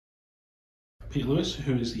Peter Lewis,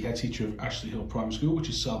 who is the head teacher of Ashley Hill Primary School, which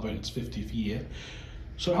is celebrating its 50th year.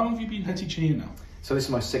 So how long have you been head teaching here now? So this is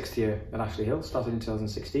my 6th year at Ashley Hill, started in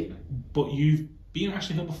 2016. But you've been at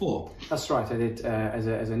Ashley Hill before? That's right, I did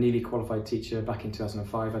as a newly qualified teacher back in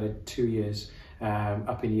 2005. I did 2 years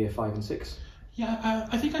up in year 5 and 6. Yeah,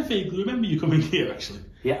 I think I vaguely remember you coming here actually.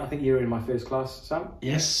 Yeah, I think you were in my first class, Sam.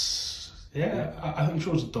 Yes, yeah. I'm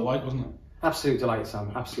sure it was a delight, wasn't it? Absolute delight,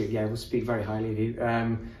 Sam. Absolutely, yeah. We'll speak very highly of you.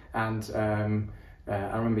 I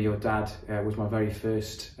remember your dad was my very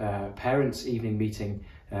first parents' evening meeting,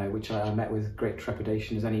 which I met with great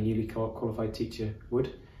trepidation, as any newly qualified teacher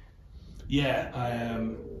would. Yeah,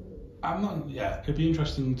 I'm not. Yeah, it'd be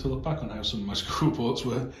interesting to look back on how some of my school reports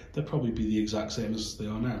were. They'd probably be the exact same as they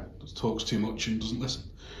are now. Talks too much and doesn't listen.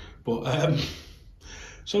 But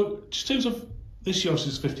so, just in terms of this year,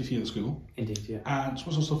 obviously, it's 50th year of the school. Indeed, yeah. And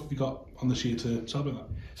what sort of stuff have you got on this year to celebrate that?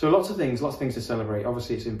 So lots of things to celebrate.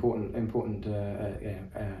 Obviously, it's an important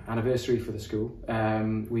anniversary for the school.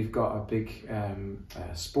 We've got a big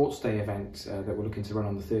sports day event that we're looking to run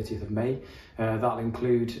on the 30th of May. That'll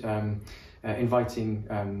include inviting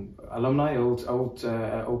alumni,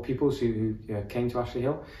 old pupils who came to Ashley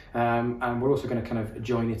Hill, and we're also going to kind of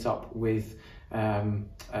join it up with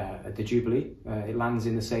the Jubilee. It lands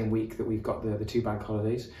in the same week that we've got the 2 bank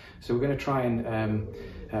holidays, so we're going to try and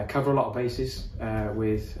cover a lot of bases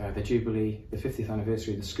with the Jubilee, the 50th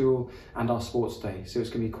anniversary of the school, and our sports day. So it's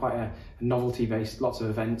going to be quite a novelty based, lots of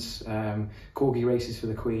events, corgi races for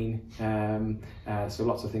the Queen, so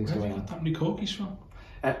lots of things going on. Where have you got that many corgis from?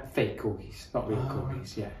 Fake corgis, not real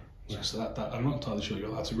corgis, yeah. Yeah. So that I'm not entirely sure you're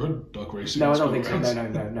allowed to run dog racing. No, I don't think so.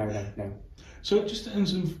 No. So just in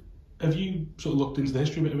terms of, have you sort of looked into the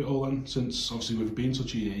history of it all then? Since obviously we've been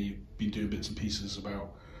such a year, you've been doing bits and pieces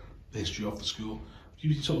about the history of the school. Have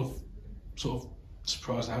you been sort of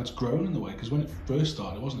surprised at how it's grown in the way? Because when it first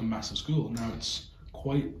started, it wasn't a massive school. Now it's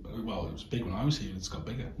quite, well, it was big when I was here, it's got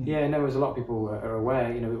bigger. Yeah, no, as a lot of people are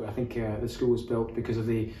aware, you know, I think the school was built because of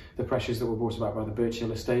the pressures that were brought about by the Birch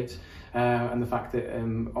Hill estate, and the fact that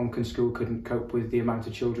Onken School couldn't cope with the amount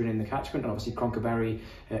of children in the catchment, and obviously Cronkerberry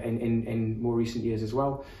in more recent years as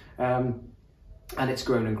well. And it's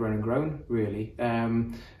grown and grown and grown, really.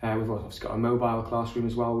 We've also got a mobile classroom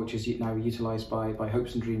as well, which is now utilised by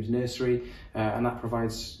Hopes and Dreams Nursery, and that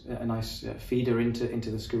provides a nice feeder into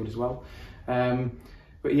the school as well.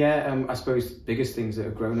 But yeah, I suppose the biggest things that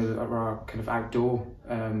have grown are our kind of outdoor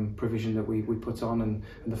provision that we put on, and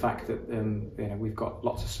the fact that you know, we've got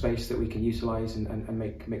lots of space that we can utilise and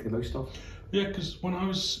make the most of. Yeah, because when I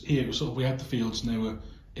was here, it was sort of, we had the fields and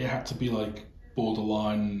it had to be like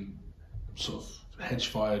borderline sort of hedge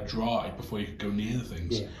fire dry before you could go near the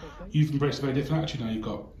things. Yeah. You've embraced a very different attitude now. You've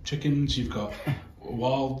got chickens, you've got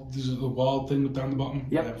there's a wild thing down the bottom.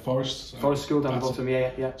 Yeah, forest school down the bottom.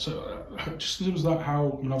 Yeah. So just in terms of that,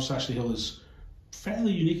 how, I mean, obviously Ashley Hill is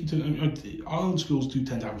fairly unique in Ireland schools do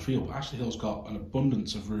tend to have a field, but Ashley Hill's got an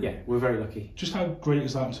abundance of room. Yeah, we're very lucky. Just how great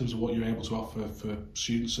is that in terms of what you're able to offer for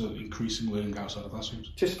students increasing learning outside of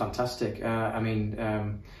classrooms? Just fantastic. I mean,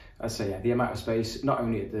 I'd say, yeah, the amount of space, not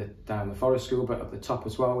only down the forest school, but at the top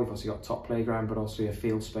as well. We've also got top playground, but also a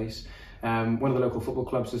field space. One of the local football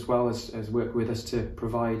clubs as well has worked with us to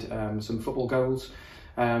provide some football goals.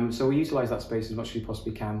 So we utilise that space as much as we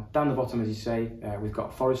possibly can. Down the bottom, as you say, we've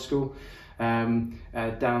got forest school. Down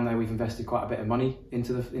there, we've invested quite a bit of money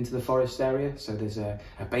into the forest area. So there's a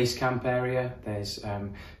base camp area. There's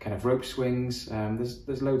kind of rope swings.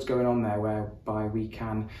 There's loads going on there whereby we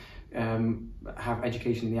can have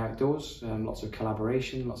education in the outdoors, lots of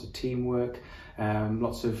collaboration, lots of teamwork,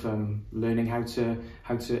 lots of learning how to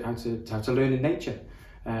learn in nature.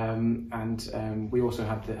 We also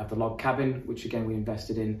have the log cabin, which again we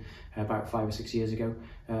invested in about 5 or 6 years ago,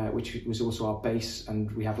 which was also our base, and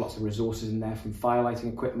we have lots of resources in there, from fire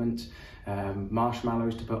lighting equipment,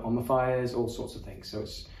 marshmallows to put on the fires, all sorts of things. So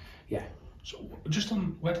it's, yeah. So just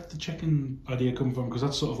on, where did the chicken idea come from? Because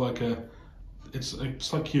that's sort of like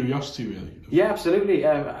it's like curiosity, really. Yeah, absolutely.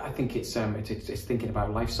 I think it's thinking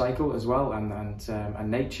about life cycle as well, and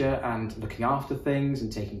nature, and looking after things and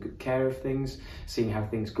taking good care of things, seeing how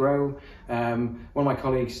things grow. One of my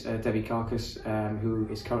colleagues, Debbie Carcass, who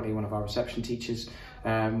is currently one of our reception teachers,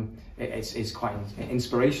 is quite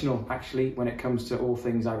inspirational actually when it comes to all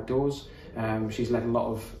things outdoors. She's led a lot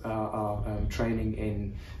of our training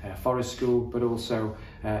in forest school, but also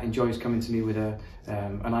enjoys coming to me with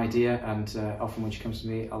an idea, and often when she comes to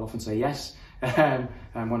me, I'll often say yes, And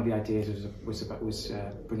one of the ideas was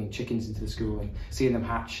bringing chickens into the school and seeing them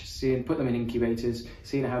hatch, put them in incubators,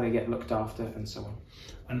 seeing how they get looked after, and so on.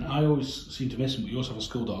 And I always seem to miss them, but you also have a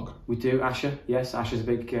school dog. We do, Asher. Yes, Asher's a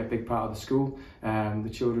big part of the school. The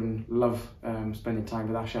children love spending time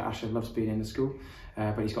with Asher. Asher loves being in the school,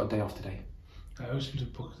 but he's got a day off today. I always seem to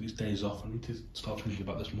book these days off. I need to start thinking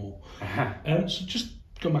about this more. So just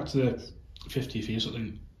going back to the 50th year sort of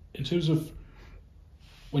thing, in terms of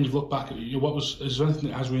when you've looked back at is there anything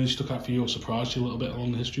that has really stuck out for you or surprised you a little bit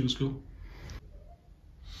along the history of the school?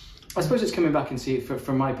 I suppose it's coming back and see it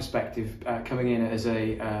from my perspective, coming in as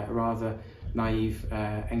a rather naive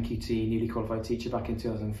NQT, newly qualified teacher back in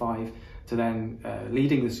 2005, to then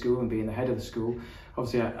leading the school and being the head of the school.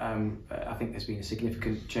 Obviously, I think there's been a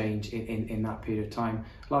significant change in that period of time,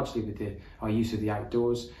 largely with our use of the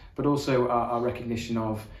outdoors, but also our recognition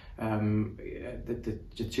of the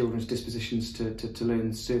children's dispositions to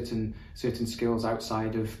learn certain skills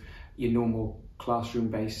outside of your normal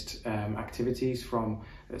classroom-based activities.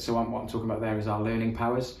 So what I'm talking about there is our learning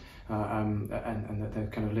powers and the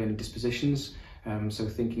kind of learning dispositions. So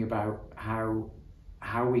thinking about how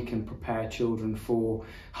we can prepare children for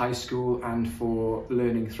high school and for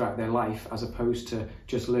learning throughout their life, as opposed to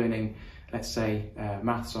just learning, let's say,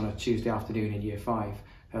 maths on a Tuesday afternoon in year 5.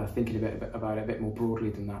 Thinking about it a bit more broadly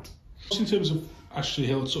than that. In terms of Ashley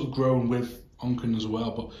Hill, it's sort of grown with Onken as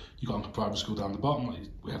well, but you've got a private school down the bottom, like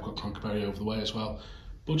we have got Cronkerberry over the way as well.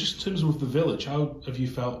 But just in terms of the village, how have you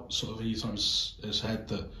felt sort of any times as head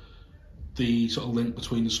that the sort of link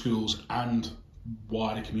between the schools and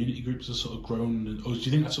wider community groups has sort of grown? Or do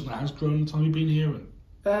you think that's something that has grown in the time you've been here?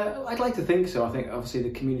 I'd like to think so. I think obviously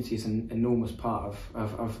the community is an enormous part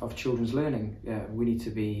of children's learning. We need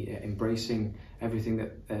to be embracing everything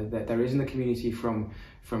that there is in the community, from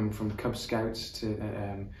Cub Scouts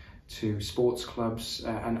to sports clubs,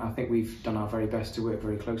 and I think we've done our very best to work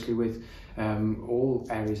very closely with all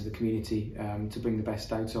areas of the community to bring the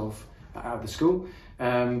best out of the school.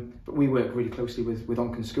 But we work really closely with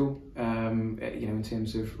Onken School, in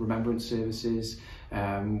terms of remembrance services,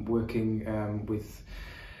 working with.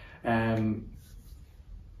 How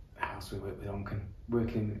else do we work with Onken?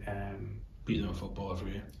 Beating them at football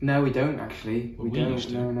every year. No, we don't actually. Well, we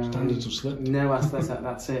don't. No. Standards have slipped. No,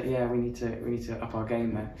 that's it. Yeah, we need to up our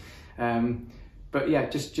game there. But yeah,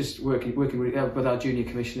 just working really well with our junior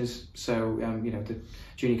commissioners. So the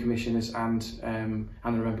junior commissioners and the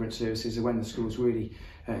remembrance services are when the schools really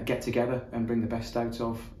get together and bring the best out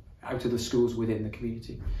of the schools within the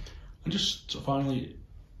community. And just finally,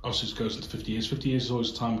 obviously it goes into 50 years. 50 years is always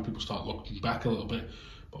a time when people start looking back a little bit.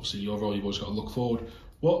 But obviously your role, you've always got to look forward.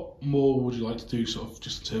 What more would you like to do, sort of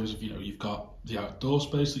just in terms of, you've got the outdoor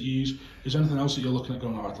space that you use. Is there anything else that you're looking at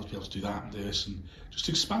going, all right, let's be able to do that and do this, and just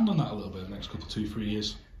expand on that a little bit in the next couple, 2-3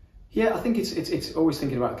 years? Yeah, I think it's always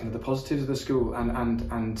thinking about kind of the positives of the school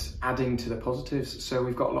and adding to the positives. So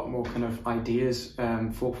we've got a lot more kind of ideas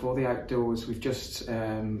for the outdoors. We've just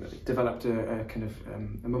developed a kind of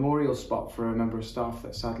a memorial spot for a member of staff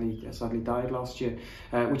that sadly died last year,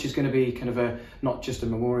 which is going to be kind of not just a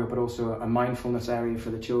memorial but also a mindfulness area for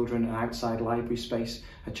the children, an outside library space,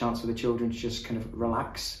 a chance for the children to just kind of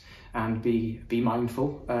relax and be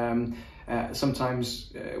mindful.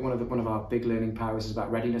 Sometimes one of our big learning powers is about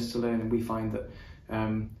readiness to learn, and we find that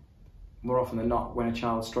more often than not, when a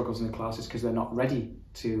child struggles in the class, it's because they're not ready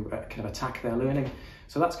to kind of attack their learning.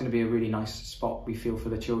 So that's going to be a really nice spot, we feel, for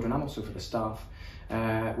the children and also for the staff.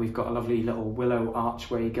 We've got a lovely little willow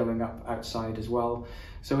archway going up outside as well.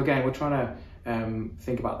 So again, we're trying to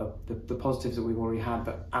think about the positives that we've already had,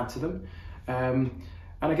 but add to them. And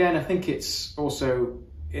again, I think it's also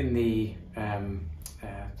in the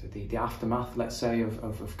aftermath, let's say,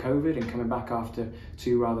 of COVID and coming back after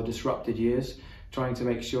 2 rather disrupted years, trying to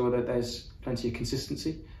make sure that there's plenty of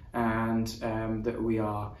consistency and that we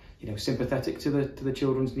are, sympathetic to the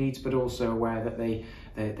children's needs, but also aware that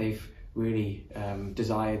they've really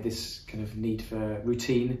desired this kind of need for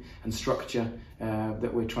routine and structure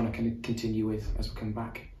that we're trying to kind of continue with as we come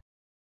back.